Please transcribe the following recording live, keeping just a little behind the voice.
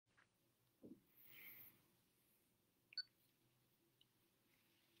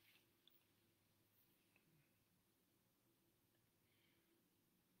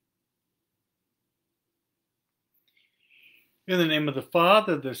In the name of the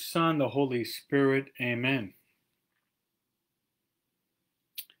Father, the Son, the Holy Spirit, amen.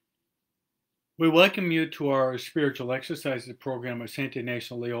 We welcome you to our spiritual exercises program of St.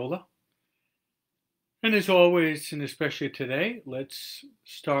 Ignatius Loyola. And as always, and especially today, let's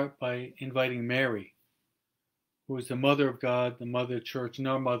start by inviting Mary, who is the Mother of God, the Mother of the Church, and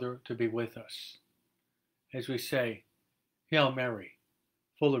our Mother, to be with us. As we say, Hail Mary,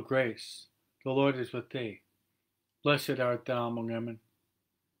 full of grace, the Lord is with thee. Blessed art thou among women,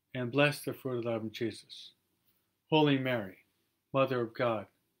 and blessed the fruit of thy womb, Jesus. Holy Mary, Mother of God,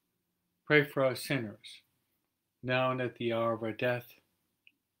 pray for us sinners, now and at the hour of our death.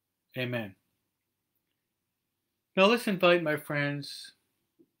 Amen. Now let's invite my friends,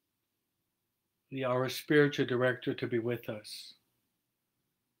 our spiritual director, to be with us.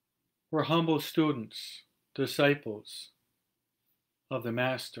 We're humble students, disciples of the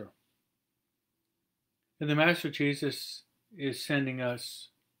Master. And the Master Jesus is sending us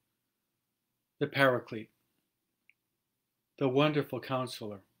the Paraclete, the wonderful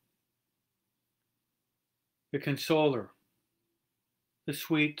counselor, the consoler, the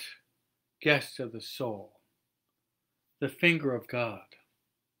sweet guest of the soul, the finger of God,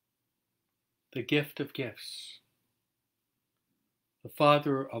 the gift of gifts, the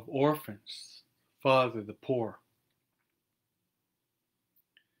father of orphans, father of the poor,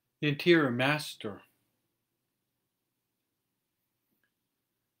 the interior master.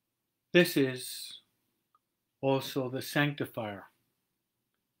 This is also the sanctifier.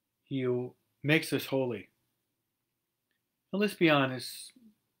 He who makes us holy. And let's be honest,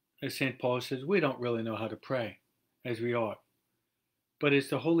 as St. Paul says, we don't really know how to pray as we ought. But it's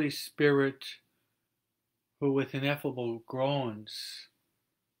the Holy Spirit who, with ineffable groans,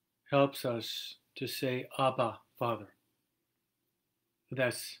 helps us to say, Abba, Father.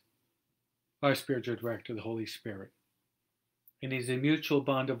 That's our spiritual director, the Holy Spirit. And he's a mutual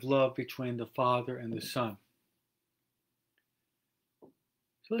bond of love between the Father and the Son.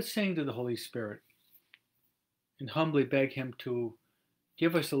 So let's sing to the Holy Spirit and humbly beg him to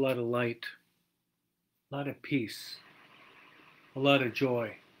give us a lot of light, a lot of peace, a lot of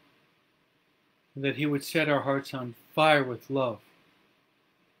joy, and that he would set our hearts on fire with love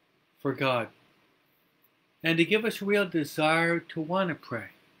for God, and to give us a real desire to want to pray.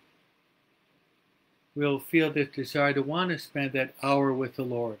 We'll feel this desire to want to spend that hour with the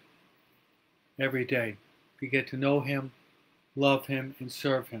Lord every day, to get to know him, love him, and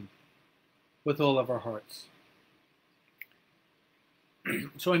serve him with all of our hearts.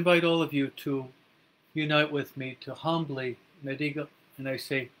 So I invite all of you to unite with me to humbly, and I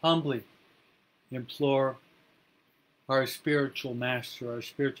say humbly, implore our spiritual master, our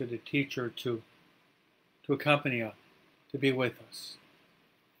spiritual teacher to accompany us, to be with us.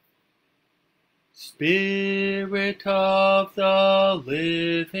 Spirit of the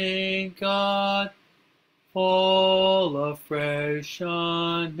living God, fall afresh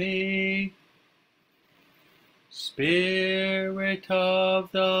on me. Spirit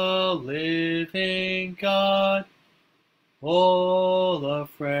of the living God, fall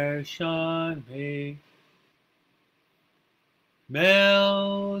afresh on me.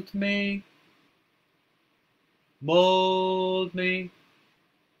 Melt me, mold me,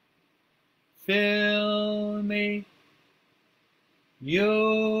 fill me,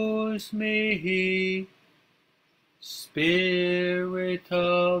 use me, Spirit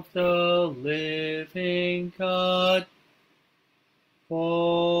of the living God,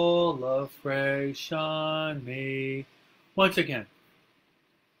 fall afresh on me. Once again.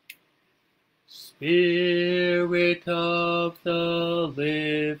 Spirit of the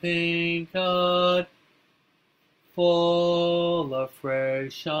living God, fall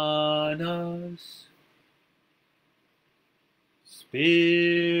afresh on us.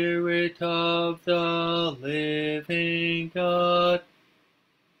 Spirit of the living God,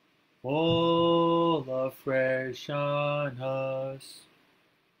 fall afresh on us.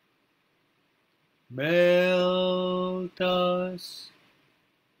 Melt us,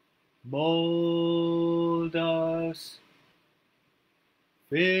 mold us,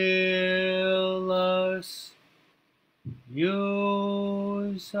 fill us,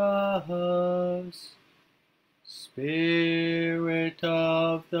 use us, Spirit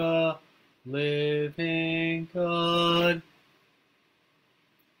of the living God,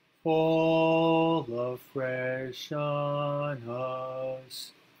 fall afresh on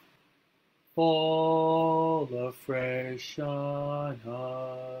us, fall afresh on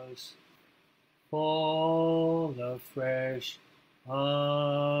us, fall afresh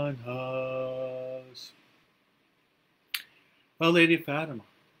on us. Our Lady of Fatima,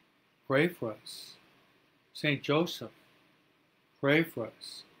 pray for us. Saint Joseph, pray for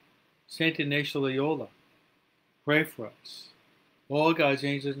us. Saint Ignatius of Loyola, pray for us. All God's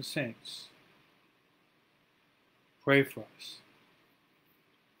angels and saints, pray for us.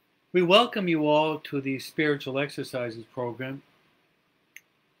 We welcome you all to the Spiritual Exercises program.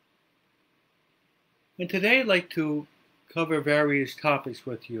 And today I'd like to cover various topics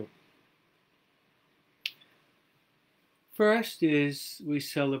with you. First is we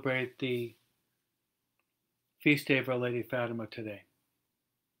celebrate the feast day of Our Lady Fatima today.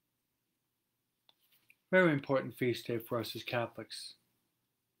 Very important feast day for us as Catholics.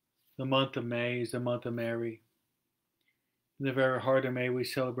 The month of May is the month of Mary. In the very heart of May, we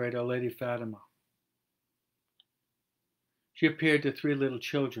celebrate Our Lady Fatima. She appeared to three little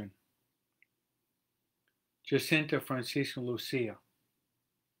children, Jacinta, Francisca, and Lucia.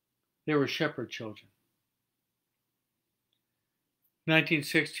 They were shepherd children.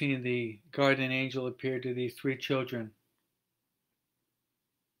 1916, the guardian angel appeared to these three children.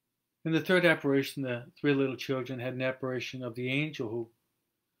 In the third apparition, the three little children had an apparition of the angel who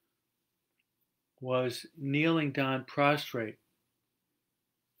was kneeling down prostrate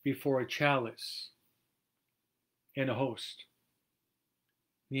before a chalice and a host.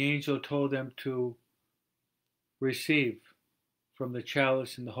 The angel told them to receive from the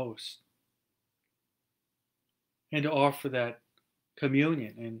chalice and the host and to offer that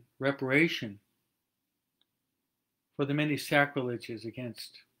communion and reparation for the many sacrileges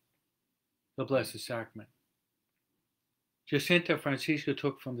against the Blessed Sacrament. Jacinta Francisca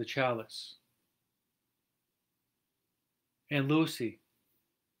took from the chalice, and Lucy,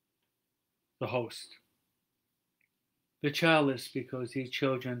 the host. The chalice, because these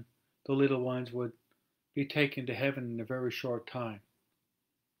children, the little ones, would be taken to heaven in a very short time.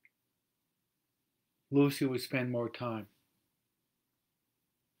 Lucy would spend more time.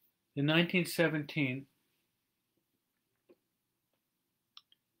 In 1917,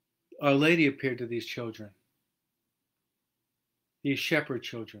 Our Lady appeared to these children, these shepherd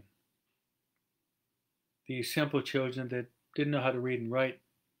children, these simple children that didn't know how to read and write.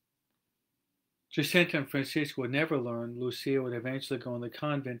 Jacinta and Francisca would never learn. Lucia would eventually go in the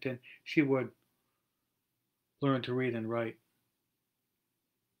convent, and she would learn to read and write.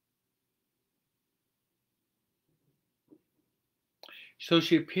 So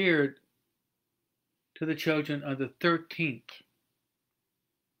she appeared to the children on the 13th,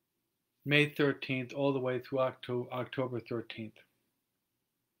 May 13th, all the way through October 13th.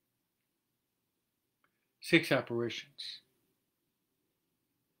 6 apparitions.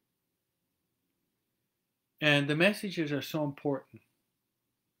 And the messages are so important.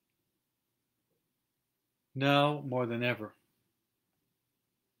 Now more than ever.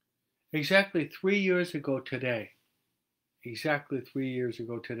 Exactly 3 years ago today,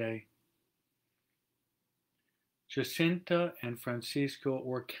 Jacinta and Francisco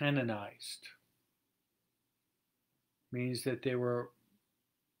were canonized. Means that they were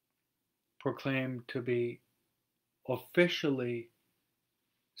proclaimed to be officially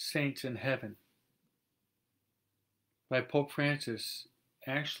saints in heaven by Pope Francis,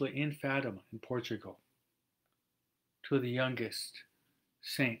 actually in Fatima, in Portugal, to the youngest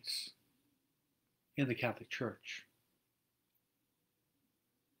saints in the Catholic Church.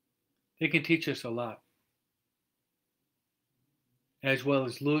 They can teach us a lot. As well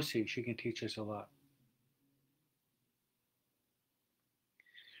as Lucy, she can teach us a lot.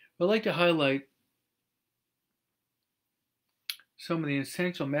 I'd like to highlight some of the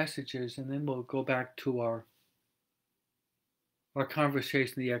essential messages, and then we'll go back to our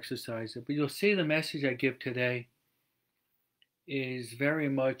conversation, the exercise. But you'll see the message I give today is very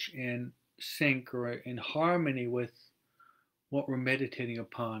much in sync or in harmony with what we're meditating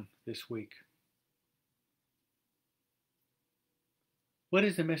upon this week. What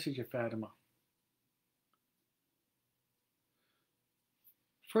is the message of Fatima?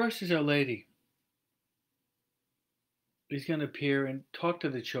 First is Our Lady is going to appear and talk to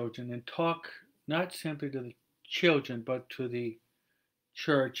the children, and talk not simply to the children, but to the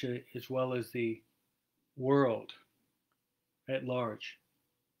church as well as the world at large.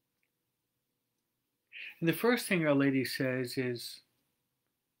 And the first thing Our Lady says is,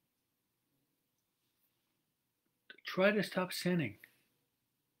 try to stop sinning.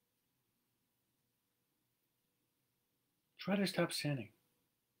 Try to stop sinning.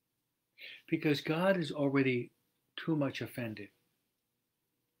 Because God is already too much offended.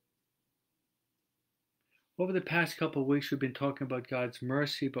 Over the past couple of weeks, we've been talking about God's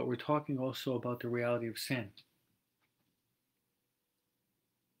mercy, but we're talking also about the reality of sin.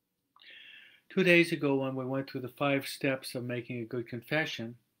 2 days ago, when we went through the 5 steps of making a good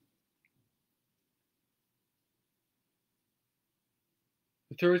confession,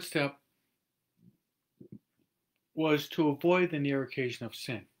 The third step was to avoid the near occasion of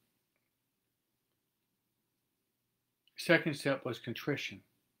sin. The second step was contrition.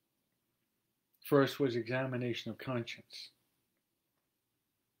 First was examination of conscience.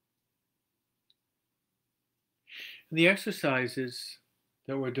 And the exercises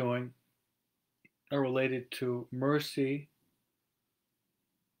that we're doing are related to mercy,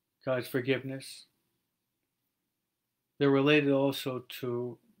 God's forgiveness. They're related also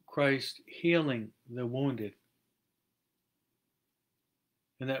to Christ healing the wounded.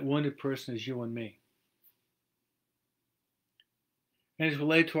 And that wounded person is you and me. And it's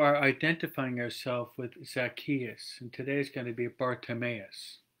related to our identifying ourselves with Zacchaeus. And today is going to be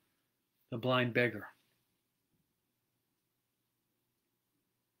Bartimaeus, the blind beggar.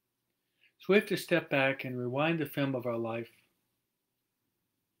 So we have to step back and rewind the film of our life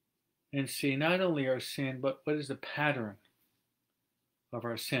and see not only our sin, but what is the pattern of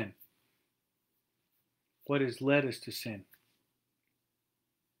our sin? What has led us to sin?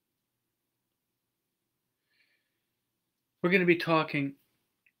 We're going to be talking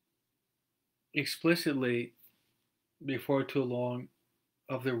explicitly before too long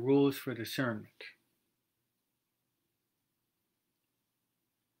of the rules for discernment.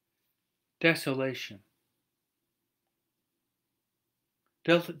 Desolation.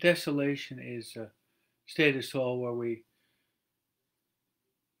 Desolation is a state of soul where we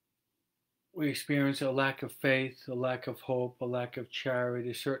experience a lack of faith, a lack of hope, a lack of charity,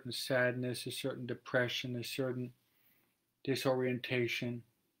 a certain sadness, a certain depression, a certain disorientation.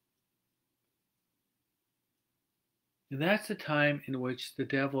 And that's the time in which the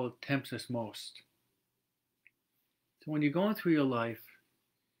devil tempts us most. So when you're going through your life,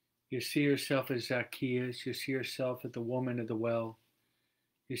 you see yourself as Zacchaeus, you see yourself as the woman at the well,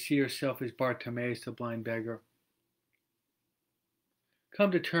 you see yourself as Bartimaeus, the blind beggar.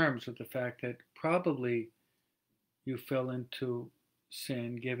 Come to terms with the fact that probably you fell into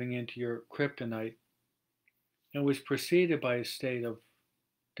sin, giving into your kryptonite, and was preceded by a state of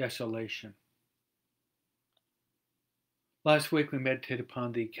desolation. Last week we meditated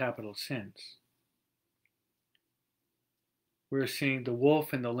upon the capital sins. We're seeing the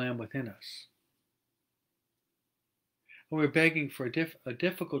wolf and the lamb within us. And we're begging for a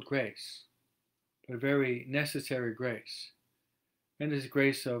difficult grace, but a very necessary grace. And this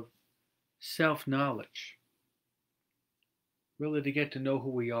grace of self-knowledge, really to get to know who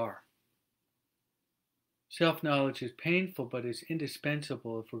we are. Self-knowledge is painful, but it's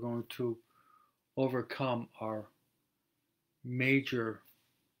indispensable if we're going to overcome our major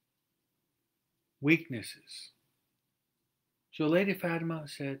weaknesses. So Lady Fatima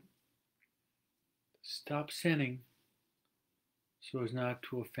said, stop sinning so as not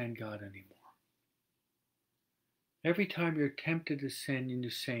to offend God anymore. Every time you're tempted to sin and you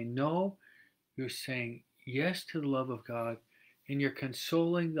say no, you're saying yes to the love of God, and you're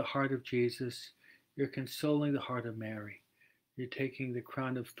consoling the heart of Jesus, you're consoling the heart of Mary. You're taking the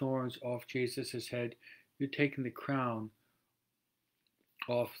crown of thorns off Jesus' head, you're taking the crown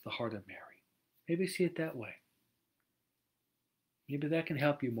off the heart of Mary. Maybe see it that way. Maybe that can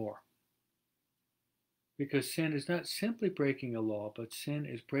help you more. Because sin is not simply breaking a law, but sin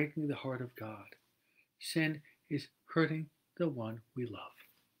is breaking the heart of God. Sin is hurting the one we love.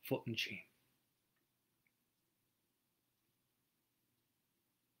 Fulton Sheen.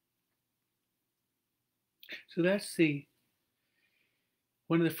 So that's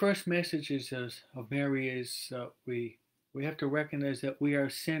one of the first messages of Mary is we have to recognize that we are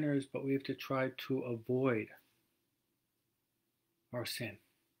sinners, but we have to try to avoid our sin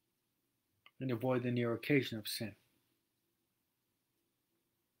and avoid the near occasion of sin.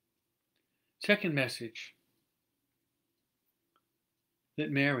 Second message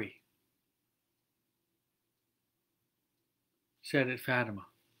that Mary said at Fatima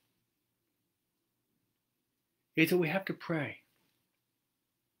is that we have to pray.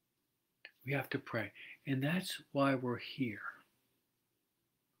 We have to pray. And that's why we're here.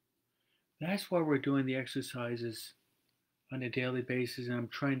 That's why we're doing the exercises on a daily basis, and I'm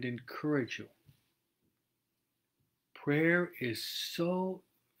trying to encourage you. Prayer is so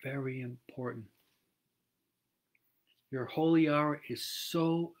very important. Your holy hour is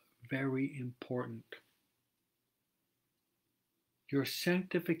so very important. Your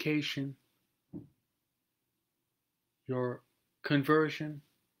sanctification, your conversion,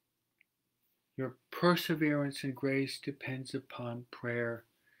 your perseverance in grace depends upon prayer.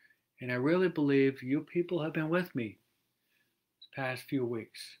 And I really believe you people have been with me these past few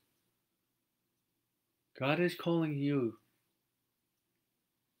weeks. God is calling you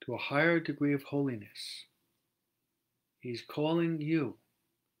to a higher degree of holiness. He's calling you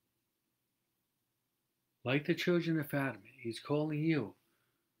Like the children of Fatima, He's calling you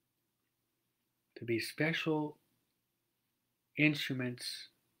to be special instruments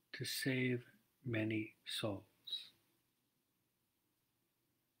to save many souls.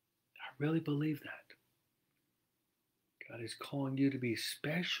 I really believe that. God is calling you to be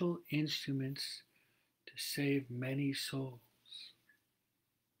special instruments to save many souls.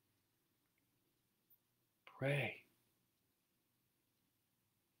 Pray.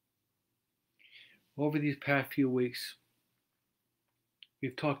 Over these past few weeks,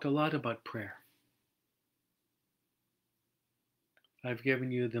 we've talked a lot about prayer. I've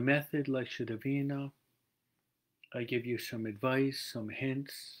given you the method, Lectio Divina. I give you some advice, some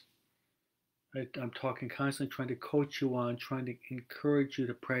hints. I'm talking constantly, trying to coach you on, trying to encourage you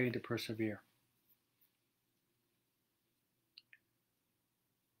to pray and to persevere.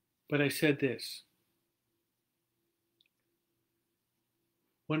 But I said this.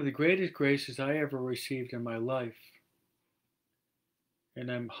 One of the greatest graces I ever received in my life,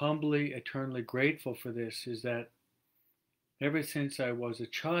 and I'm humbly, eternally grateful for this, is that ever since I was a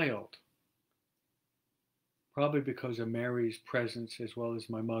child, probably because of Mary's presence as well as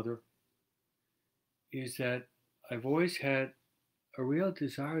my mother, is that I've always had a real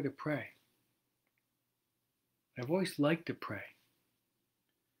desire to pray. I've always liked to pray.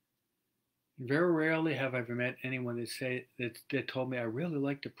 Very rarely have I ever met anyone that told me I really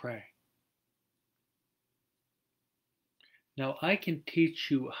like to pray. Now I can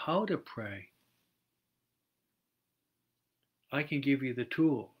teach you how to pray. I can give you the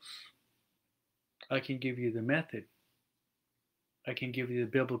tools. I can give you the method. I can give you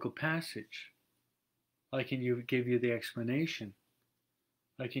the biblical passage. I can give you the explanation.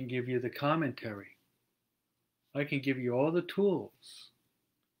 I can give you the commentary. I can give you all the tools.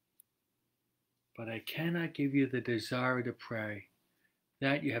 But I cannot give you the desire to pray.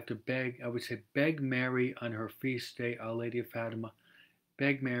 That you have to beg, I would say beg Mary on her feast day, Our Lady of Fatima.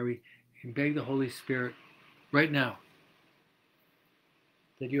 Beg Mary and beg the Holy Spirit right now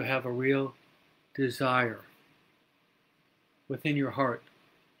that you have a real desire within your heart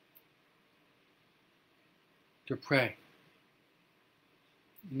to pray.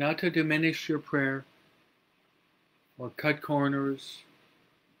 Not to diminish your prayer or cut corners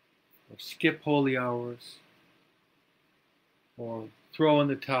or skip holy hours or throw in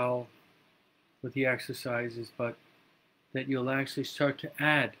the towel with the exercises, but that you'll actually start to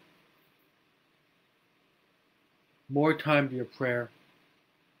add more time to your prayer.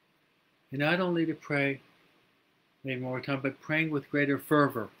 And not only to pray, maybe more time, but praying with greater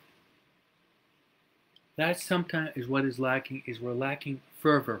fervor. That sometimes is what is lacking, is we're lacking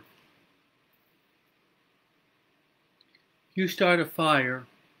fervor. You start a fire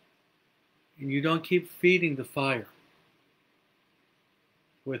and you don't keep feeding the fire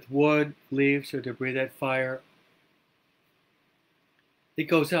with wood, leaves, or debris. That fire, it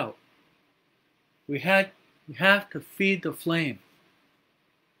goes out. We have to feed the flame.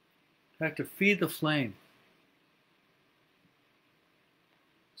 We have to feed the flame.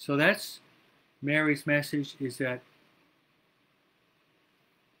 So that's Mary's message, is that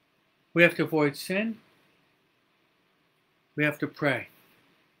we have to avoid sin. We have to pray.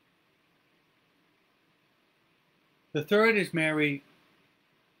 The third is Mary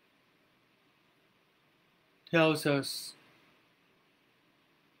tells us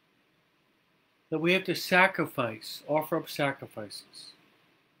that we have to sacrifice, offer up sacrifices.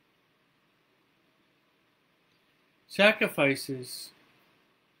 Sacrifices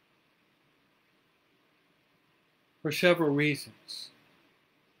for several reasons.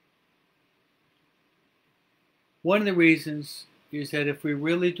 One of the reasons is that if we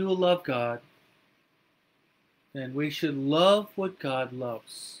really do love God, then we should love what God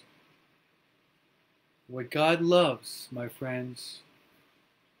loves. What God loves, my friends,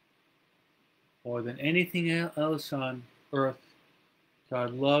 more than anything else on earth,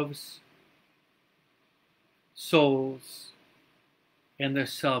 God loves souls and the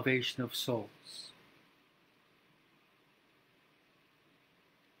salvation of souls.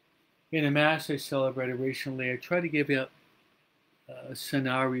 In a Mass I celebrated recently, I tried to give you a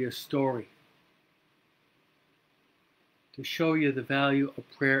scenario story to show you the value of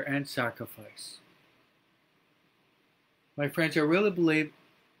prayer and sacrifice. My friends, I really believe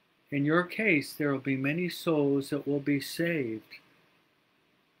in your case there will be many souls that will be saved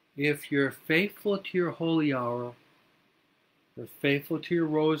if you're faithful to your holy hour, you're faithful to your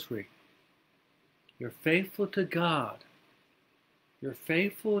rosary, you're faithful to God, you're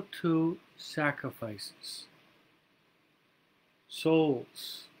faithful to sacrifices.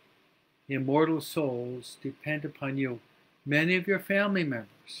 Souls, immortal souls, depend upon you. Many of your family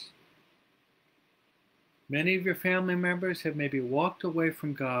members Many of your family members have maybe walked away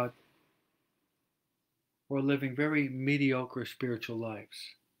from God or are living very mediocre spiritual lives.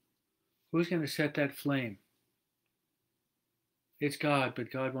 Who's going to set that flame? It's God,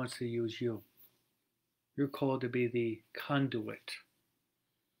 but God wants to use you. You're called to be the conduit.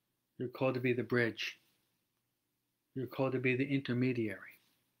 You're called to be the bridge. You're called to be the intermediary.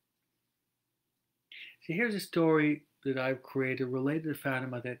 See, here's a story that I've created related to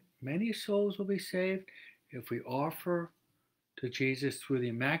Fatima that many souls will be saved if we offer to Jesus through the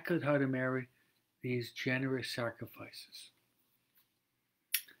Immaculate Heart of Mary these generous sacrifices.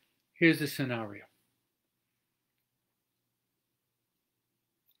 Here's the scenario.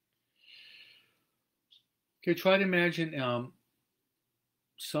 Okay, try to imagine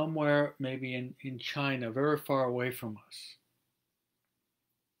somewhere maybe in China, very far away from us.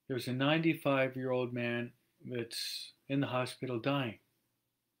 There's a 95-year-old man that's in the hospital dying.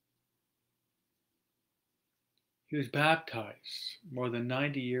 He was baptized more than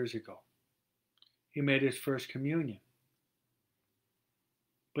 90 years ago. He made his first communion.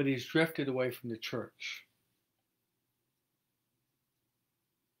 But he's drifted away from the church.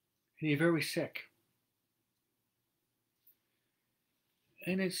 And he's very sick.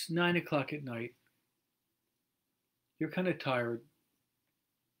 And it's 9 o'clock at night. You're kind of tired.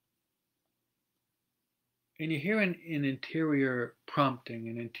 And you hear an interior prompting,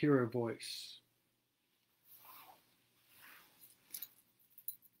 an interior voice.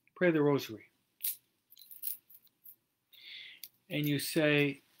 Pray the rosary. And you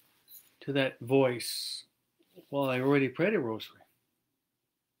say to that voice, well, I already prayed a rosary.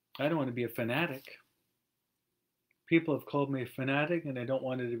 I don't want to be a fanatic. People have called me a fanatic and I don't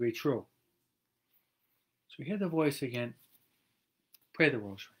want it to be true. So you hear the voice again, pray the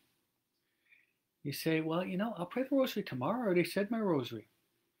rosary. You say, well, I'll pray the rosary tomorrow. I already said my rosary.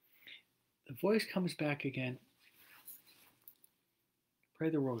 The voice comes back again, pray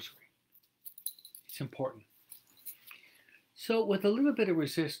the rosary. It's important. So with a little bit of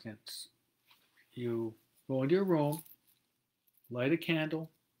resistance, you go into your room, light a candle,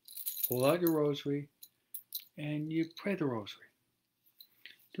 pull out your rosary, and you pray the rosary.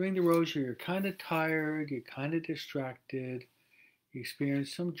 During the rosary, you're kind of tired, you're kind of distracted, you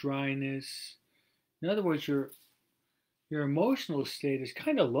experience some dryness. In other words, your emotional state is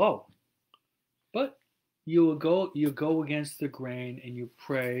kind of low. But you go against the grain and you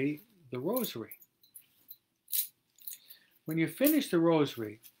pray the rosary. When you finish the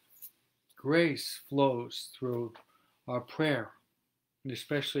rosary, grace flows through our prayer. And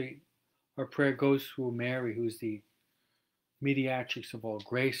especially our prayer goes through Mary, who's the mediatrix of all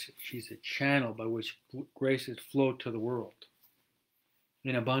graces. She's a channel by which graces flow to the world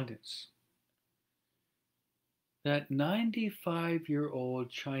in abundance. That 95-year-old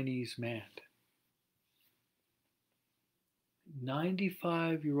Chinese man,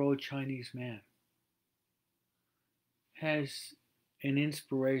 95-year-old Chinese man, has an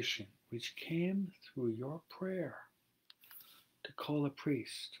inspiration which came through your prayer to call a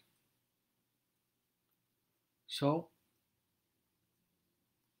priest. So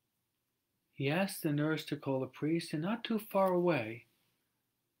he asked the nurse to call a priest, and not too far away,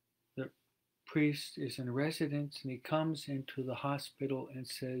 the priest is in residence, and he comes into the hospital and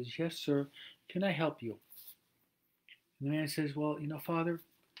says, yes, sir, can I help you? And the man says, well, Father,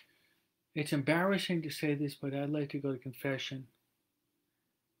 it's embarrassing to say this, but I'd like to go to confession.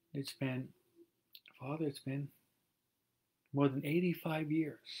 Father, it's been more than 85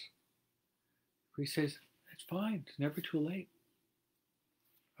 years. He says, that's fine. It's never too late.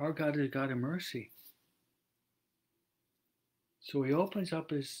 Our God is a God of mercy. So he opens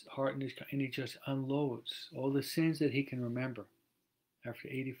up his heart and he just unloads all the sins that he can remember after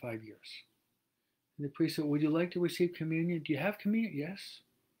 85 years. And the priest said, would you like to receive communion? Do you have communion? Yes.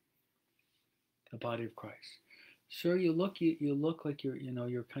 The body of Christ. Sir, you look like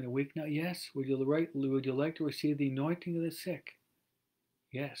you're kind of weak now. Yes. Would you like to receive the anointing of the sick?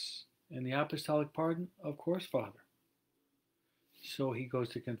 Yes. And the apostolic pardon? Of course, Father. So he goes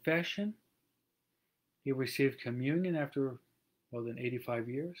to confession. He received communion after more than 85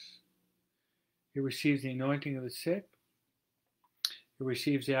 years. He receives the anointing of the sick. He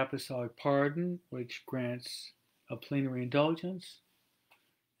receives the apostolic pardon, which grants a plenary indulgence.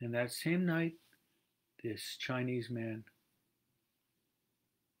 And that same night, this Chinese man,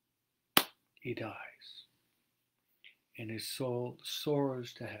 he dies. And his soul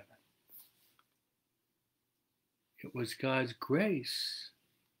soars to heaven. It was God's grace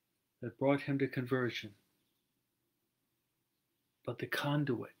that brought him to conversion. But the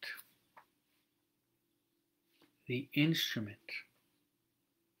conduit, the instrument,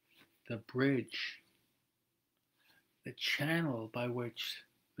 the bridge the channel by which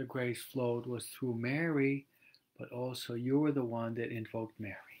the grace flowed was through Mary, but also you were the one that invoked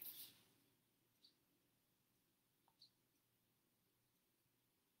Mary.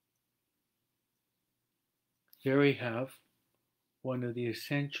 There we have one of the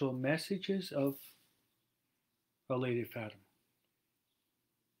essential messages of Our Lady of Fatima,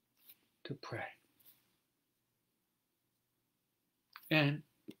 to pray and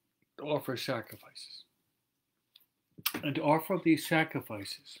to offer sacrifices. And to offer these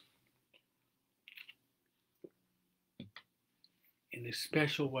sacrifices in a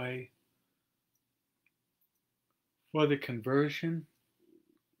special way for the conversion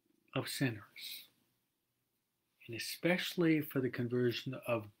of sinners, and especially for the conversion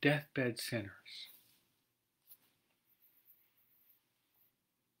of deathbed sinners.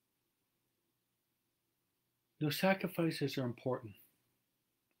 Those sacrifices are important.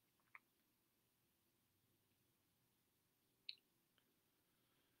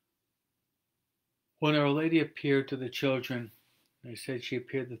 When Our Lady appeared to the children, they said she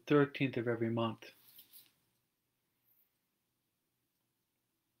appeared the 13th of every month.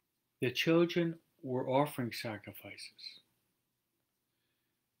 The children were offering sacrifices.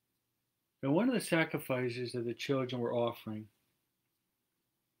 And one of the sacrifices that the children were offering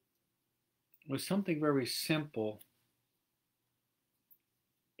was something very simple,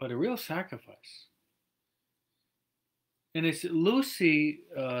 but a real sacrifice. And it's Lucy,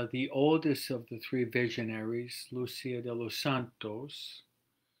 the oldest of the three visionaries, Lucia de los Santos.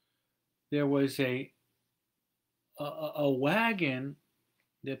 There was a wagon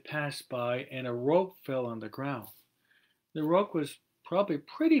that passed by and a rope fell on the ground. The rope was probably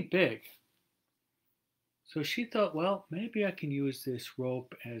pretty big. So she thought, well, maybe I can use this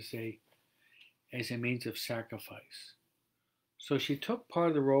rope as a means of sacrifice. So she took part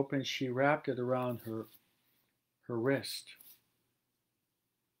of the rope and she wrapped it around her wrist.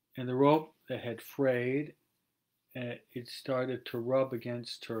 And the rope that had frayed, it started to rub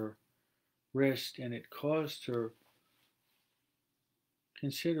against her wrist, and it caused her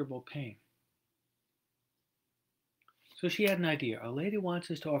considerable pain. So she had an idea. Our Lady wants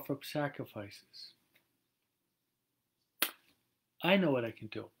us to offer up sacrifices. I know what I can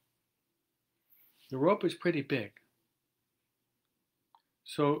do. The rope is pretty big.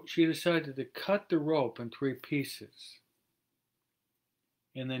 So she decided to cut the rope in 3 pieces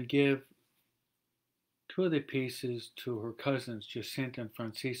and then give 2 of the pieces to her cousins, Jacinta and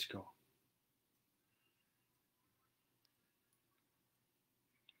Francisco.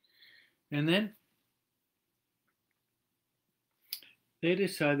 And then they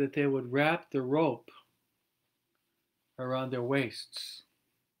decided that they would wrap the rope around their waists.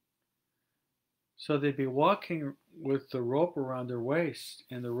 So they'd be walking with the rope around their waist,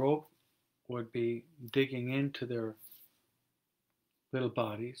 and the rope would be digging into their little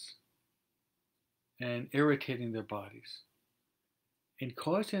bodies and irritating their bodies and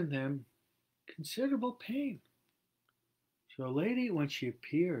causing them considerable pain. So a lady, when she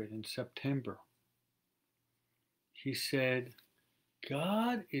appeared in September, she said,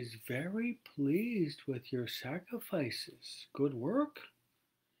 God is very pleased with your sacrifices. Good work.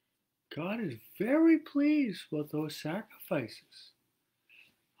 God is very pleased with those sacrifices.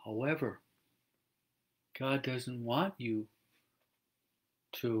 However, God doesn't want you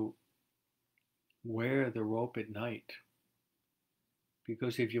to wear the rope at night.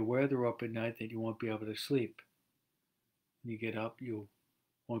 Because if you wear the rope at night, then you won't be able to sleep. When you get up, you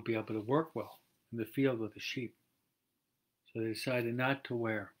won't be able to work well in the field with the sheep. So they decided not to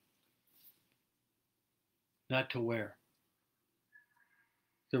wear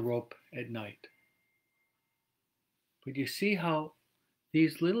the rope at night. But you see how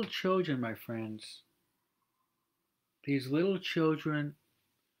these little children, my friends, these little children,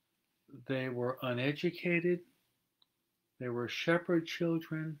 they were uneducated, they were shepherd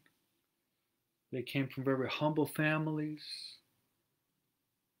children, they came from very humble families.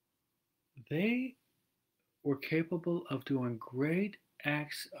 They were capable of doing great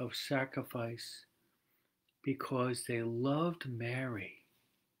acts of sacrifice because they loved Mary.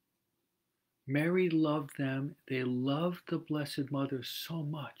 Mary loved them. They loved the Blessed Mother so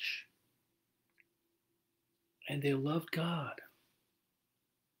much. And they loved God.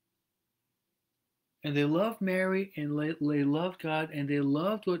 And they loved Mary, and they loved God, and they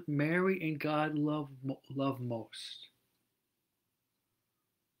loved what Mary and God love most.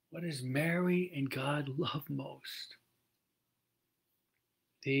 What does Mary and God love most?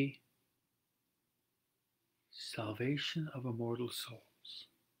 The salvation of immortal souls.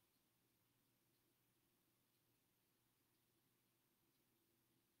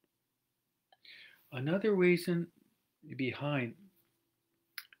 Another reason behind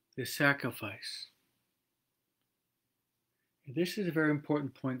the sacrifice. This is a very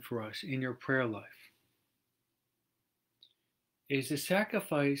important point for us in your prayer life. Is the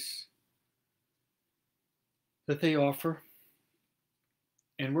sacrifice that they offer,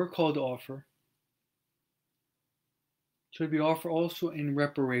 and we're called to offer, should be offered also in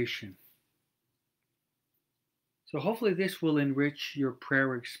reparation. So hopefully this will enrich your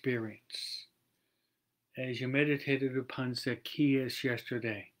prayer experience as you meditated upon Zacchaeus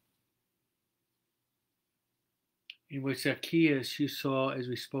yesterday, in which Zacchaeus, you saw, as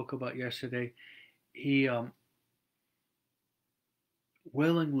we spoke about yesterday, he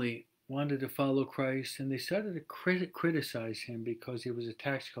willingly wanted to follow Christ, and they started to criticize him because he was a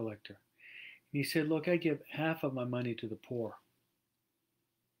tax collector. And he said, look, I give half of my money to the poor.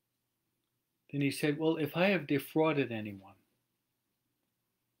 Then he said, well, if I have defrauded anyone,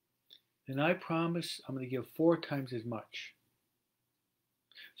 then I promise I'm going to give 4 times as much.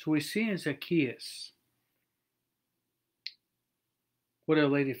 So we see in Zacchaeus what Our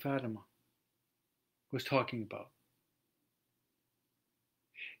Lady Fatima was talking about.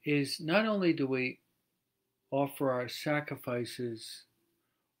 Is not only do we offer our sacrifices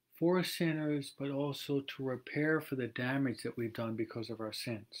for sinners, but also to repair for the damage that we've done because of our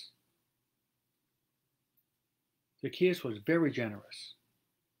sins. Zacchaeus was very generous,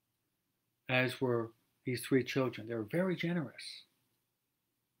 as were these 3 children. They were very generous.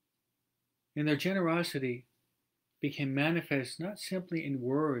 And their generosity became manifest not simply in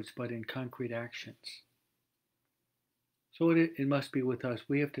words, but in concrete actions. So it must be with us.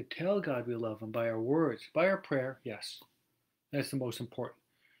 We have to tell God we love Him by our words, by our prayer, yes, that's the most important,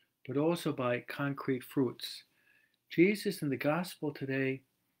 but also by concrete fruits. Jesus in the gospel today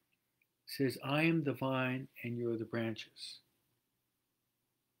says, I am the vine and you are the branches.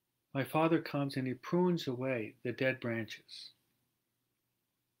 My Father comes and He prunes away the dead branches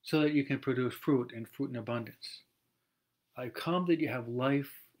so that you can produce fruit and fruit in abundance. I come that you have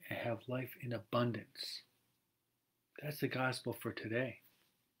life and have life in abundance. That's the gospel for today.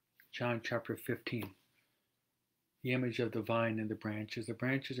 John chapter 15. The image of the vine and the branches. The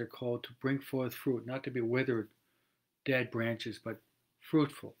branches are called to bring forth fruit, not to be withered, dead branches, but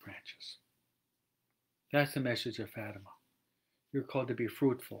fruitful branches. That's the message of Fatima. You're called to be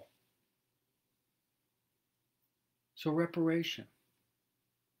fruitful. So reparation.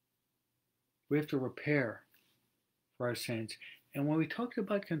 We have to repair for our sins. And when we talked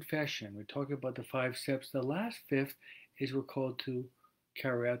about confession, we talked about the 5 steps. The last 5th is we're called to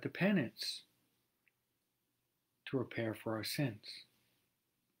carry out the penance to repair for our sins.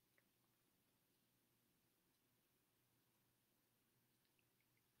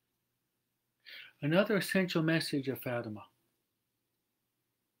 Another essential message of Fatima,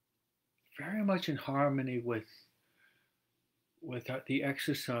 very much in harmony with the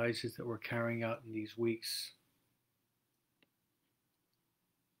exercises that we're carrying out in these weeks,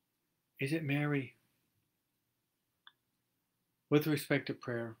 is it Mary, with respect to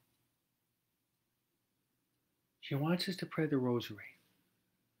prayer, she wants us to pray the Rosary.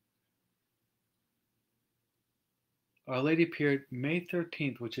 Our Lady appeared May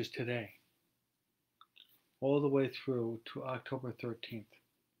 13th, which is today, all the way through to October 13th.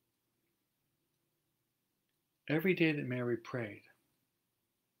 Every day that Mary prayed,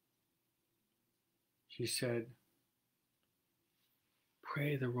 she said,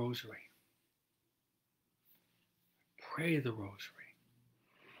 pray the Rosary. Pray the Rosary.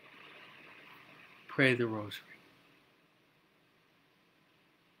 Pray the Rosary.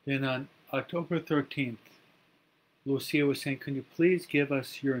 Then on October 13th, Lucia was saying, can you please give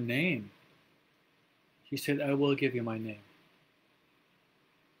us your name? She said, I will give you my name.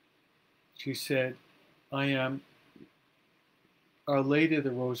 She said, I am Our Lady of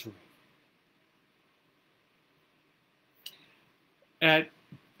the Rosary. At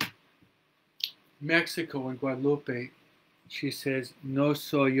Mexico in Guadalupe, she says, no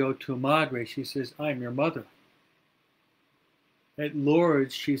soy yo tu madre. She says, I'm your mother. At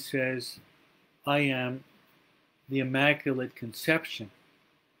Lourdes, she says, I am the Immaculate Conception.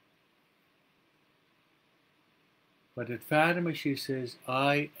 But at Fatima, she says,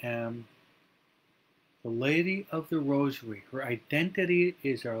 I am the Lady of the Rosary. Her identity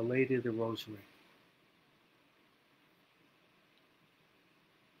is Our Lady of the Rosary.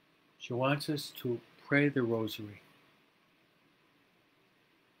 She wants us to pray the Rosary.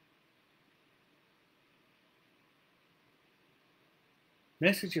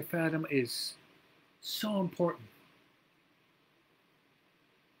 Message of Fatima is so important.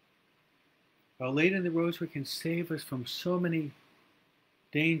 Our Lady of the Rosary can save us from so many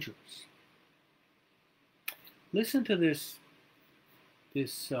dangers. Listen to this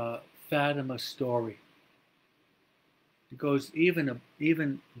Fatima story. It goes even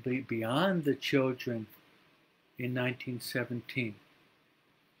beyond the children in 1917.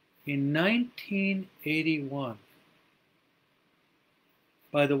 In 1981,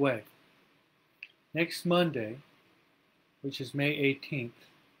 by the way, next Monday, which is May 18th,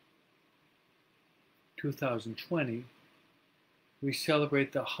 2020, we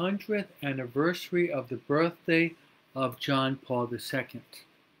celebrate the 100th anniversary of the birthday of John Paul II.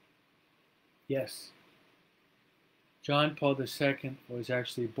 Yes, John Paul II was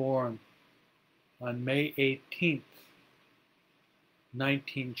actually born on May 18th,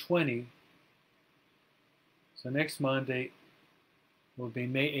 1920. So next Monday will be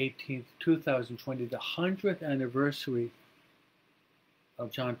May 18th, 2020, the 100th anniversary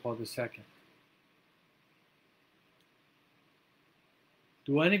of John Paul II.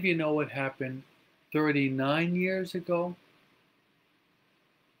 Do any of you know what happened 39 years ago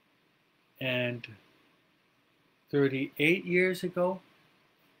and 38 years ago?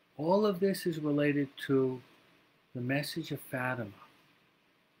 All of this is related to the message of Fatima.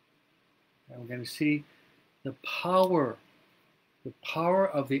 And we're going to see the power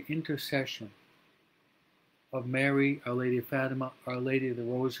of the intercession of Mary, Our Lady of Fatima, Our Lady of the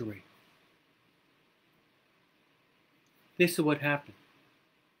Rosary. This is what happened.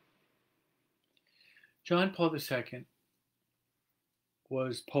 John Paul II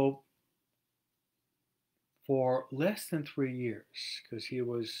was Pope for less than 3 years, because he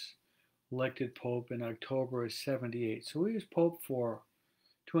was elected Pope in October of 78. So he was Pope for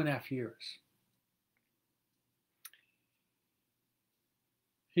 2.5 years.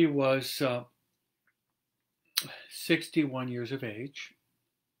 He was 61 years of age,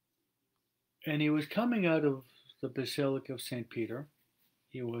 and he was coming out of the Basilica of St. Peter.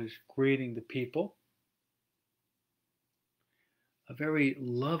 He was greeting the people. A very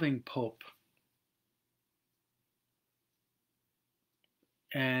loving Pope.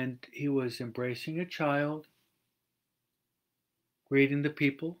 And he was embracing a child, greeting the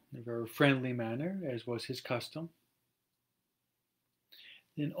people in a very friendly manner, as was his custom.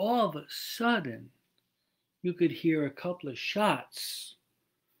 Then all of a sudden, you could hear a couple of shots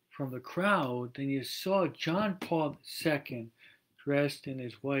from the crowd, and you saw John Paul II dressed in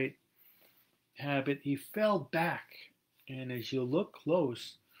his white habit. He fell back, and as you look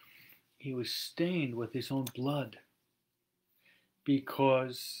close, he was stained with his own blood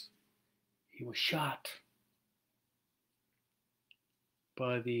because he was shot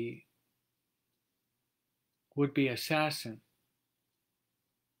by the would-be assassin,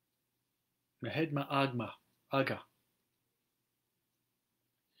 Mahatma Aga.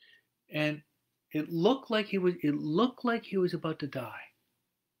 And it looked like he was about to die.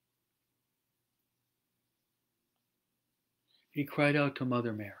 He cried out to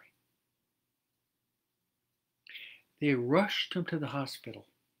Mother Mary. They rushed him to the hospital.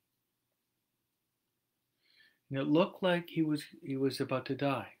 And it looked like he was about to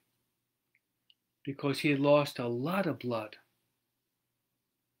die because he had lost a lot of blood.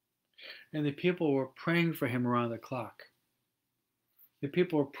 And the people were praying for him around the clock. The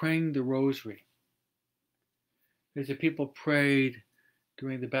people were praying the rosary. As the people prayed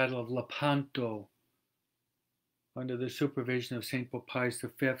during the Battle of Lepanto under the supervision of St. Pope Pius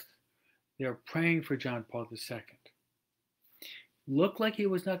V, they were praying for John Paul II. Looked like he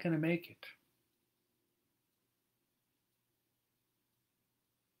was not going to make it.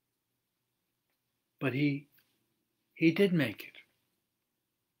 But he did make it.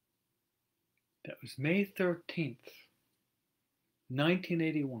 That was May 13th,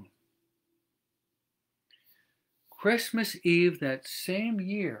 1981. Christmas Eve that same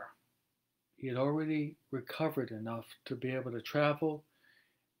year, he had already recovered enough to be able to travel.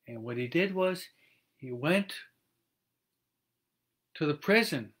 And what he did was he went to the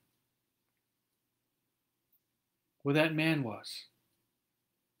prison where that man was.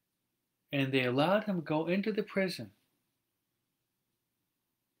 And they allowed him to go into the prison.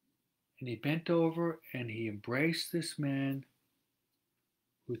 And he bent over and he embraced this man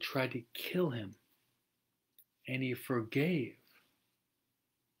who tried to kill him. And he forgave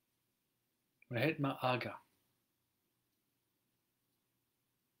Mahatma Aga,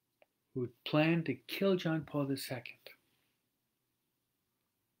 who planned to kill John Paul II.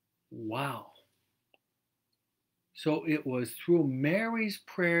 Wow. So it was through Mary's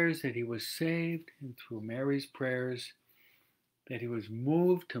prayers that he was saved, and through Mary's prayers that he was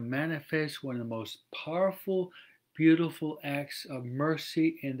moved to manifest one of the most powerful, beautiful acts of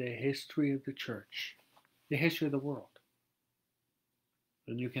mercy in the history of the church, the history of the world.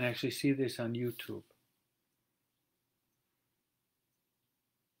 And you can actually see this on YouTube.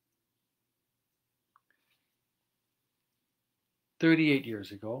 38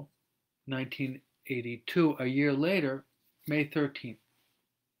 years ago, 1982, a year later, May 13th.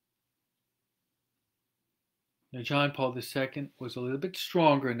 Now, John Paul II was a little bit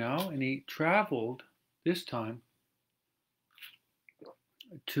stronger now, and he traveled this time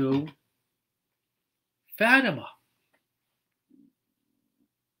to Fatima.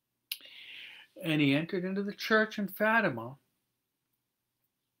 And he entered into the church in Fatima,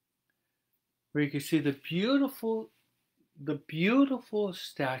 where you can see the beautiful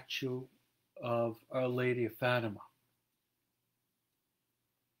statue of Our Lady of Fatima.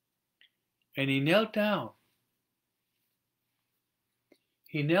 And he knelt down.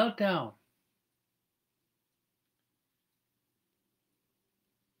 He knelt down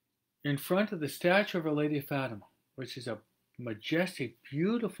in front of the statue of Our Lady of Fatima, which is a majestic,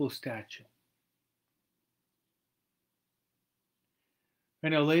 beautiful statue.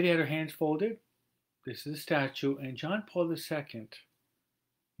 And Our Lady had her hands folded. This is the statue. And John Paul II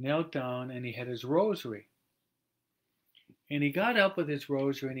knelt down and he had his rosary. And he got up with his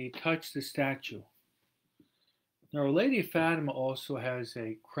rosary and he touched the statue. Now, Our Lady of Fatima also has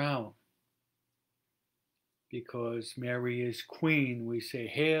a crown. Because Mary is Queen, we say,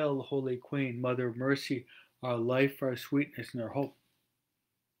 Hail, Holy Queen, Mother of Mercy, our life, our sweetness, and our hope.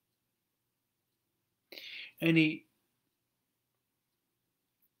 And he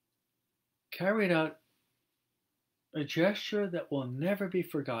carried out a gesture that will never be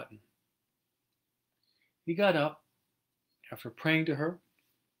forgotten. He got up after praying to her,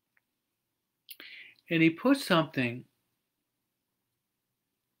 and he put something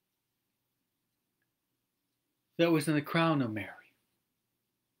that was in the crown of Mary.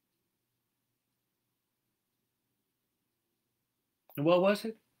 And what was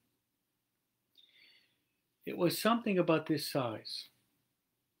it? It was something about this size.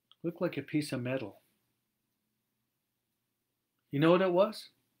 Looked like a piece of metal. You know what it was?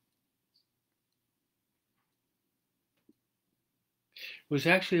 It was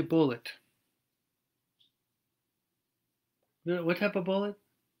actually a bullet. What type of bullet?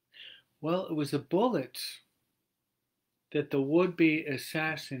 Well, it was a bullet that the would-be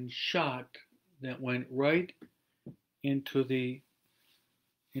assassin shot that went right into the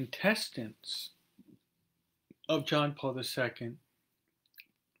intestines of John Paul II.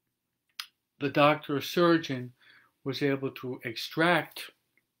 The doctor or surgeon was able to extract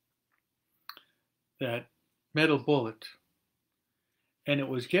that metal bullet, and it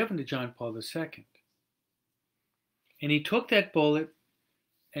was given to John Paul II. And he took that bullet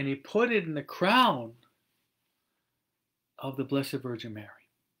and he put it in the crown of the Blessed Virgin Mary.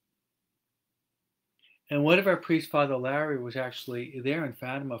 And one of our priests, Father Larry, was actually there in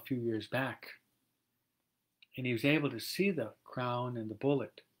Fatima a few years back. And he was able to see the crown and the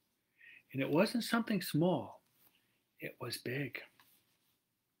bullet. And it wasn't something small. It was big.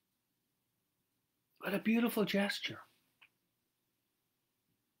 What a beautiful gesture.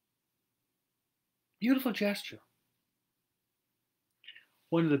 Beautiful gesture.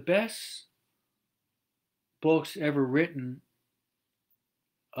 One of the best books ever written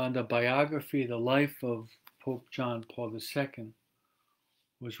on the biography, the life of Pope John Paul II,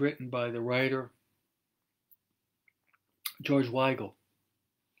 was written by the writer George Weigel,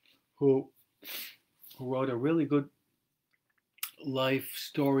 who wrote a really good life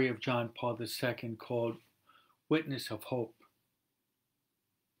story of John Paul II called Witness of Hope.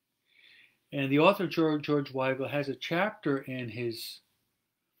 And the author, George Weigel, has a chapter in his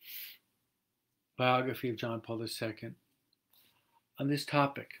biography of John Paul II on this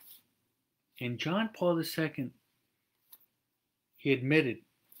topic. And John Paul II, he admitted,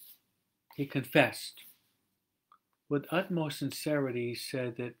 he confessed, with utmost sincerity, he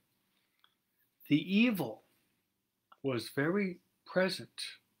said that the evil was very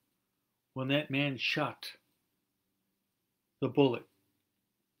present when that man shot the bullet.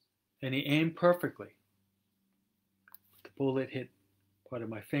 And he aimed perfectly. The bullet hit part of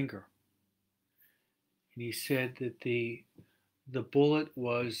my finger. And he said that the bullet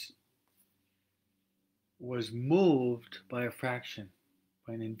was moved by a fraction,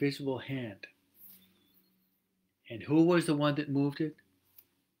 by an invisible hand. And who was the one that moved it?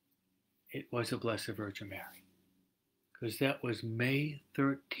 It was the Blessed Virgin Mary. Because that was May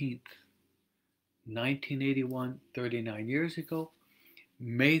 13th, 1981, 39 years ago.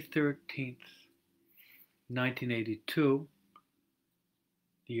 May 13th, 1982,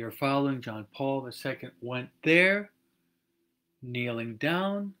 the year following, John Paul II went there, kneeling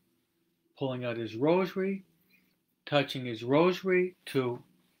down, pulling out his rosary, touching his rosary to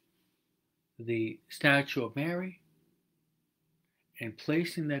the statue of Mary, and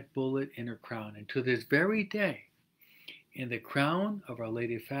placing that bullet in her crown. And to this very day, In the crown of Our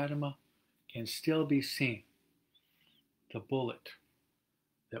Lady of Fatima can still be seen the bullet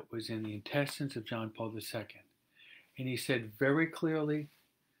that was in the intestines of John Paul II. And he said very clearly,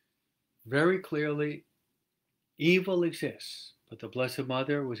 evil exists, but the Blessed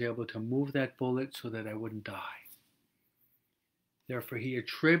Mother was able to move that bullet so that I wouldn't die. Therefore, he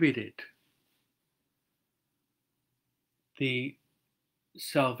attributed the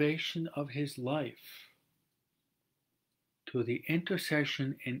salvation of his life to the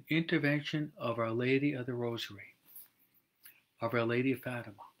intercession and intervention of Our Lady of the Rosary, of Our Lady of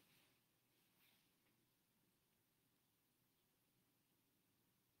Fatima.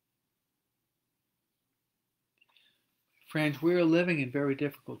 Friends, we are living in very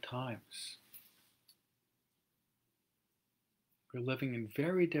difficult times. We're living in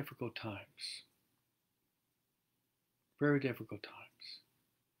very difficult times. Very difficult times.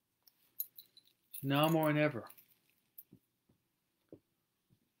 Now more than ever,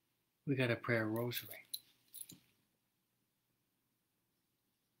 we got to pray a rosary.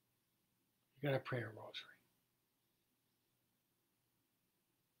 We got to pray a rosary.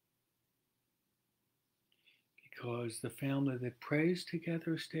 Because the family that prays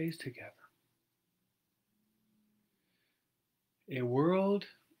together stays together. A world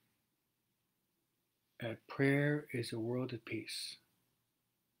at prayer is a world at peace.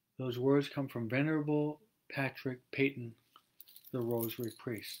 Those words come from Venerable Patrick Peyton, the Rosary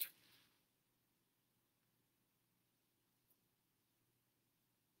priest.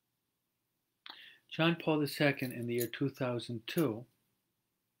 John Paul II, in the year 2002,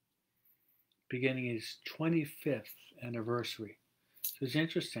 beginning his 25th anniversary. So it's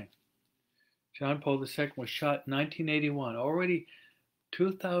interesting. John Paul II was shot in 1981, already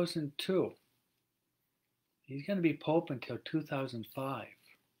 2002. He's going to be Pope until 2005.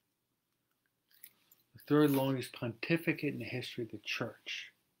 The third longest pontificate in the history of the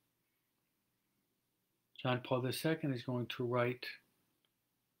Church. John Paul II is going to write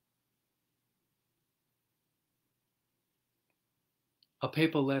a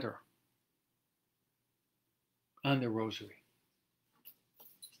papal letter on the Rosary,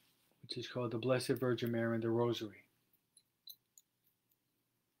 which is called The Blessed Virgin Mary and the Rosary.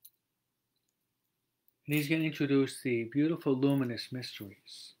 And he's going to introduce the beautiful luminous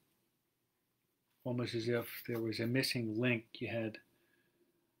mysteries, almost as if there was a missing link. You had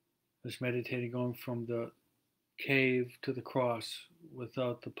us meditating going from the cave to the cross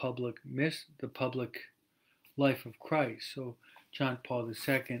without the public life of Christ. So John Paul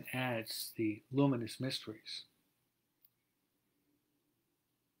II adds the luminous mysteries.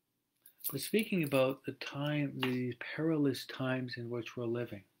 But speaking about these perilous times in which we're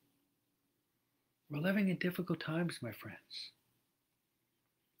living in difficult times, my friends.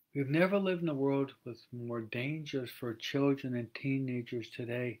 We've never lived in a world with more dangers for children and teenagers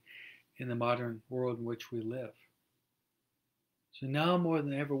today in the modern world in which we live. So now more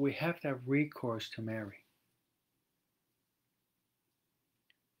than ever, we have to have recourse to Mary.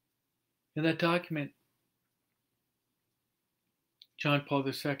 In that document, John Paul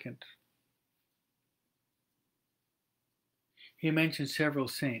II, he mentioned several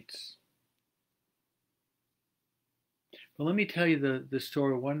saints. But let me tell you the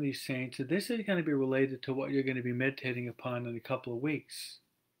story of one of these saints. This is going to be related to what you're going to be meditating upon in a couple of weeks.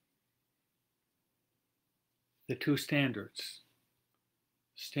 The two standards.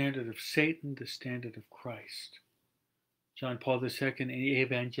 The standard of Satan, the standard of Christ. John Paul II in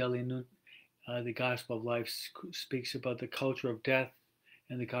Evangelii, the Gospel of Life, speaks about the culture of death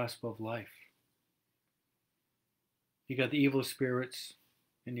and the Gospel of Life. You got the evil spirits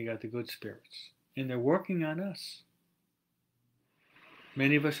and you got the good spirits. And they're working on us.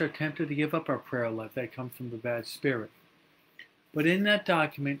 Many of us are tempted to give up our prayer life. That comes from the bad spirit. But in that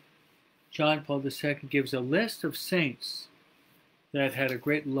document, John Paul II gives a list of saints that had a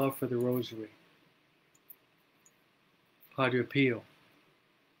great love for the Rosary. Padre Pio,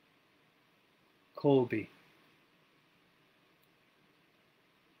 Colby,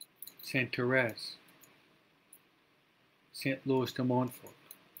 Saint Therese, Saint Louis de Montfort.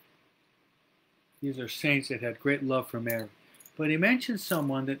 These are saints that had great love for Mary. But he mentions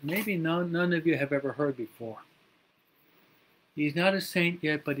someone that maybe none of you have ever heard before. He's not a saint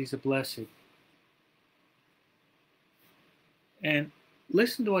yet, but he's a blessed. And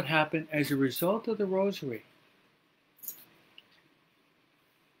listen to what happened as a result of the Rosary.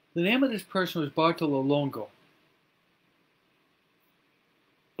 The name of this person was Bartolo Longo.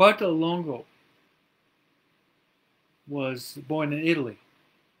 Bartolo Longo was born in Italy,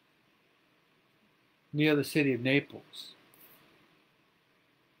 near the city of Naples,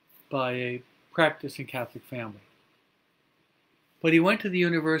 by a practicing Catholic family. But he went to the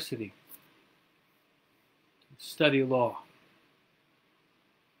university to study law.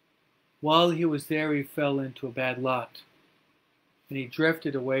 While he was there, he fell into a bad lot, and he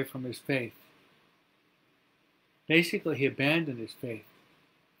drifted away from his faith. Basically, he abandoned his faith.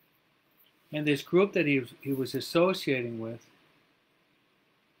 And this group that he was associating with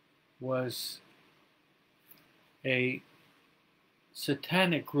was a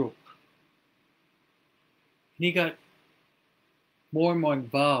satanic group. And he got more and more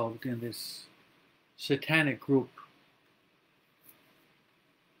involved in this satanic group.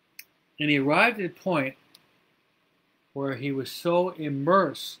 And he arrived at a point where he was so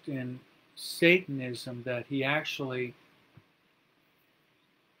immersed in Satanism that he actually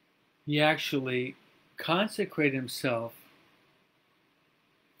consecrated himself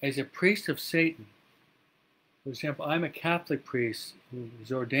as a priest of Satan. For example, I'm a Catholic priest who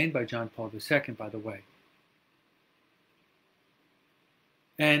was ordained by John Paul II, by the way.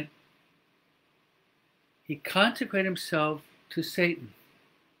 And he consecrated himself to Satan.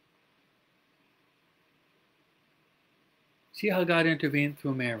 See how God intervened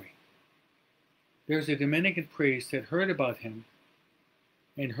through Mary. There's a Dominican priest that heard about him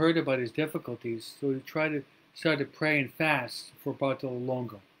and heard about his difficulties, so he started to pray and fast for Bartolo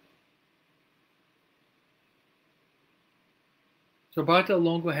Longo. So Bartolo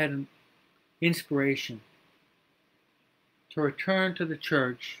Longo had an inspiration to return to the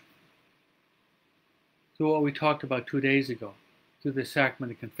church through what we talked about 2 days ago, through the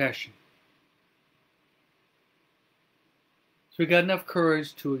sacrament of confession. So he got enough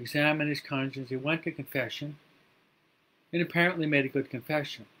courage to examine his conscience. He went to confession and apparently made a good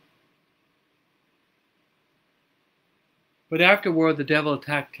confession. But afterward, the devil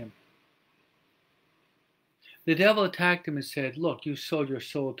attacked him. The devil attacked him and said, "Look, you sold your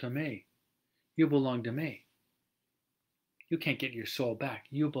soul to me. You belong to me. You can't get your soul back.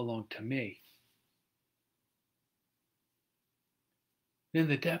 You belong to me." In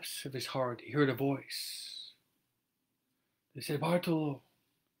the depths of his heart, he heard a voice. They said, "Bartolo,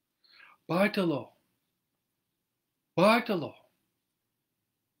 Bartolo, Bartolo,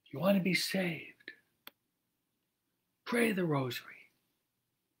 you want to be saved? Pray the rosary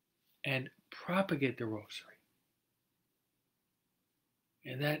and propagate the rosary."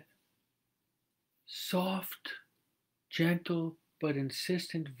 And that soft, gentle, but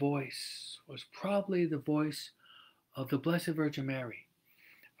insistent voice was probably the voice of the Blessed Virgin Mary,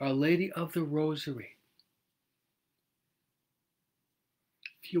 Our Lady of the Rosary.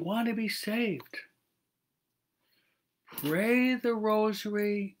 If you want to be saved, pray the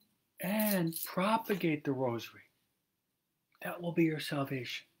rosary and propagate the rosary. That will be your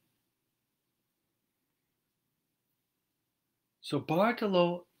salvation. So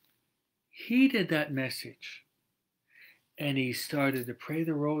Bartolo heeded that message and he started to pray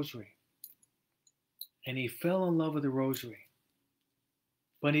the rosary. And he fell in love with the rosary.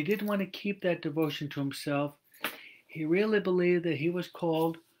 But he didn't want to keep that devotion to himself. He really believed that he was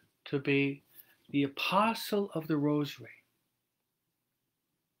called to be the apostle of the rosary.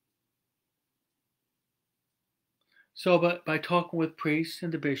 So by talking with priests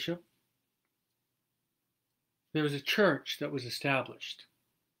and the bishop, there was a church that was established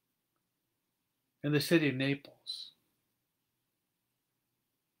in the city of Naples.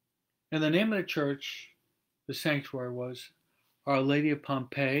 And the name of the church, the sanctuary, was Our Lady of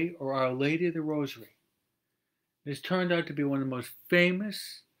Pompeii, or Our Lady of the Rosary. It's turned out to be one of the most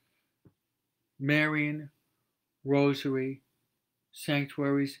famous Marian rosary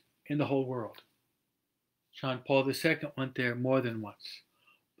sanctuaries in the whole world. John Paul II went there more than once.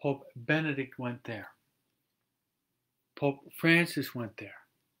 Pope Benedict went there. Pope Francis went there,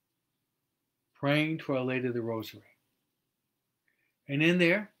 praying to Our Lady of the Rosary. And in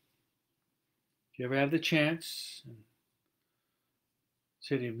there, if you ever have the chance,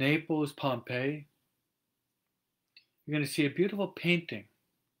 city of Naples, Pompeii, you're going to see a beautiful painting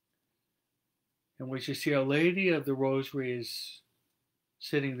in which you see Our Lady of the Rosary is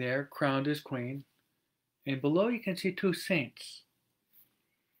sitting there, crowned as queen, and below you can see two saints.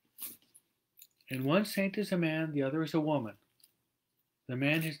 And one saint is a man, the other is a woman. The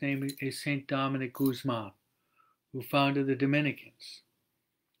man, his name is Saint Dominic Guzman, who founded the Dominicans.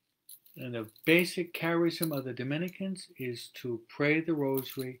 And the basic charism of the Dominicans is to pray the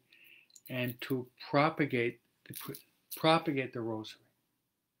rosary and to propagate the rosary.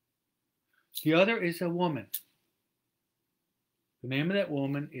 The other is a woman. The name of that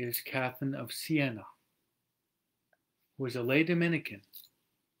woman is Catherine of Siena, who was a lay Dominican,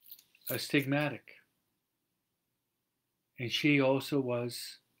 a stigmatic. And she also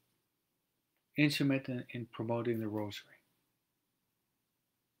was instrumental in promoting the rosary.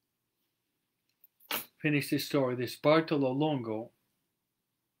 finish this story, this Bartolo Longo,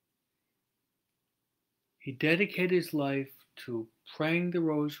 he dedicated his life to praying the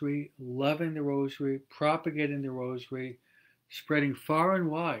rosary, loving the rosary, propagating the rosary, spreading far and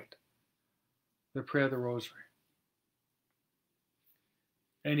wide the prayer of the rosary.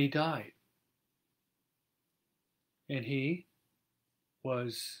 And he died. And he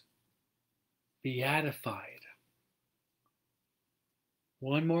was beatified.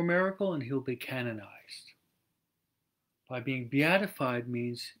 One more miracle and he'll be canonized. By being beatified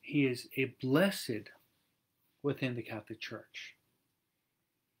means he is a blessed within the Catholic Church.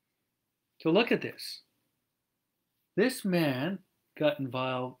 So look at this. This man got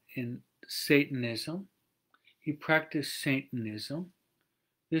involved in Satanism. He practiced Satanism.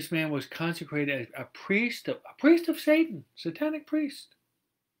 This man was consecrated as a priest of Satan, satanic priest.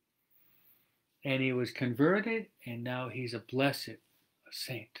 And he was converted, and now he's a blessed, a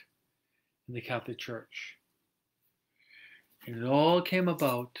saint in the Catholic Church. And it all came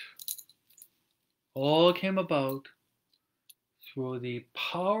about through the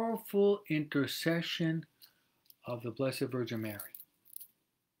powerful intercession of the Blessed Virgin Mary.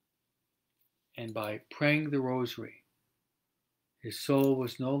 And by praying the rosary, his soul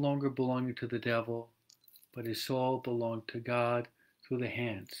was no longer belonging to the devil, but his soul belonged to God through the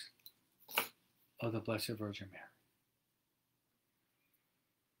hands of the Blessed Virgin Mary.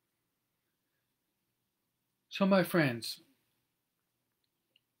 So, my friends,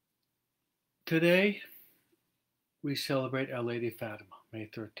 today we celebrate Our Lady of Fatima, May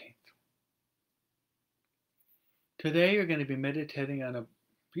 13th. Today you're going to be meditating on a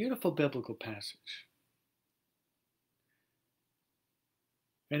beautiful biblical passage.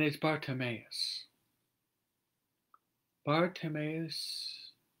 And it's Bartimaeus.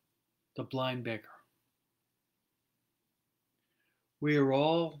 Bartimaeus, the blind beggar. We are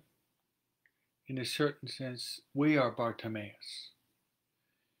all, in a certain sense, we are Bartimaeus.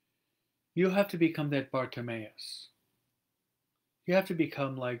 You have to become that Bartimaeus. You have to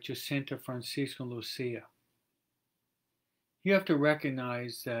become like Jacinta, Francisco, and Lucia. You have to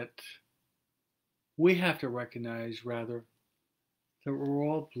recognize that, we have to recognize, rather, that we're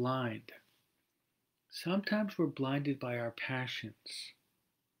all blind. Sometimes we're blinded by our passions.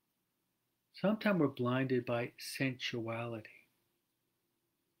 Sometimes we're blinded by sensuality.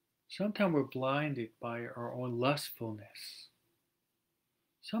 Sometimes we're blinded by our own lustfulness.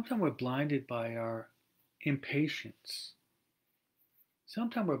 Sometimes we're blinded by our impatience.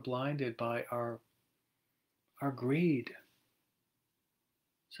 Sometimes we're blinded by our greed.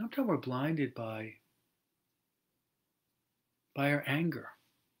 Sometimes we're blinded by our anger.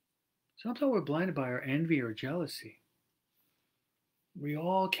 Sometimes we're blinded by our envy or jealousy. We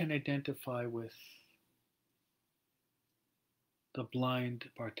all can identify with the blind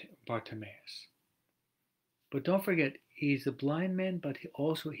Bartimaeus. But don't forget, he's the blind man, but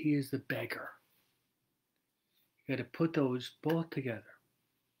he is the beggar. You got to put those both together.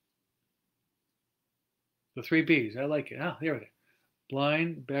 The three B's. I like it. There it is.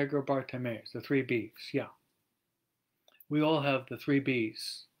 Blind, beggar, Bartimaeus. The three B's. Yeah. We all have the three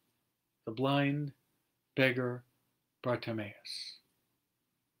B's. The blind, beggar, Bartimaeus.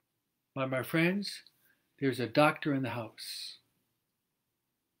 My friends, there's a doctor in the house.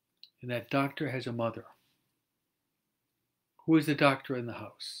 And that doctor has a mother. Who is the doctor in the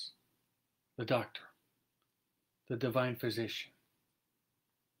house? The doctor. The divine physician.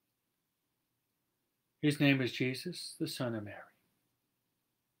 His name is Jesus, the Son of Mary.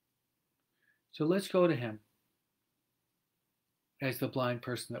 So let's go to him as the blind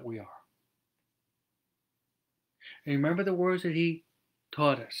person that we are. And remember the words that he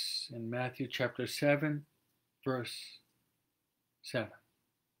taught us in Matthew chapter 7, verse 7.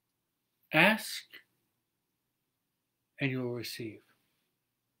 Ask, and you will receive.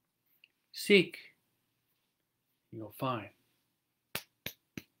 Seek, you will find.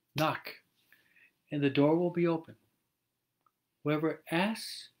 Knock, and the door will be open. Whoever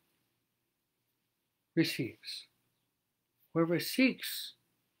asks, receives. Whoever seeks,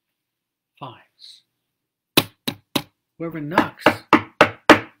 finds. Whoever knocks,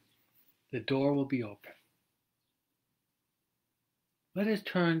 the door will be open. Let us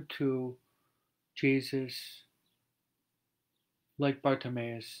turn to Jesus, like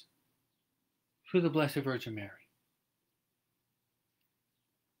Bartimaeus, through the Blessed Virgin Mary.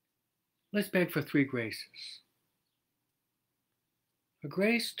 Let's beg for three graces. A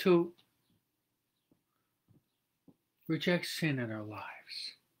grace to reject sin in our lives.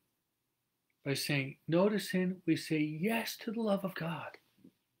 By saying no to sin, we say yes to the love of God.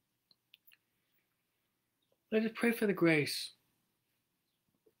 Let us pray for the grace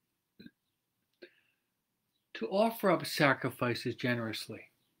to offer up sacrifices generously.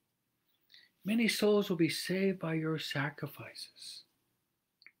 Many souls will be saved by your sacrifices.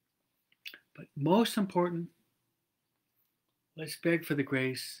 But most important, let's beg for the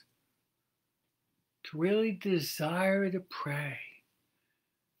grace to really desire to pray,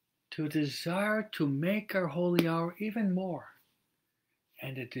 to desire to make our holy hour even more,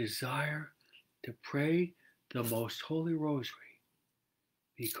 and a desire to pray the most holy rosary,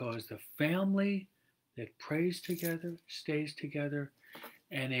 because the family that prays together stays together,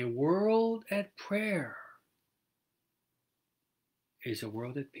 and a world at prayer is a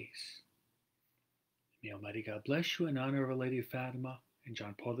world at peace. May Almighty God bless you in honor of Our Lady of Fatima and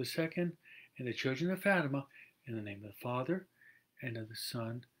John Paul II and the children of Fatima, in the name of the Father, and of the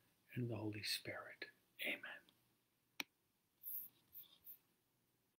Son, and of the Holy Spirit. Amen.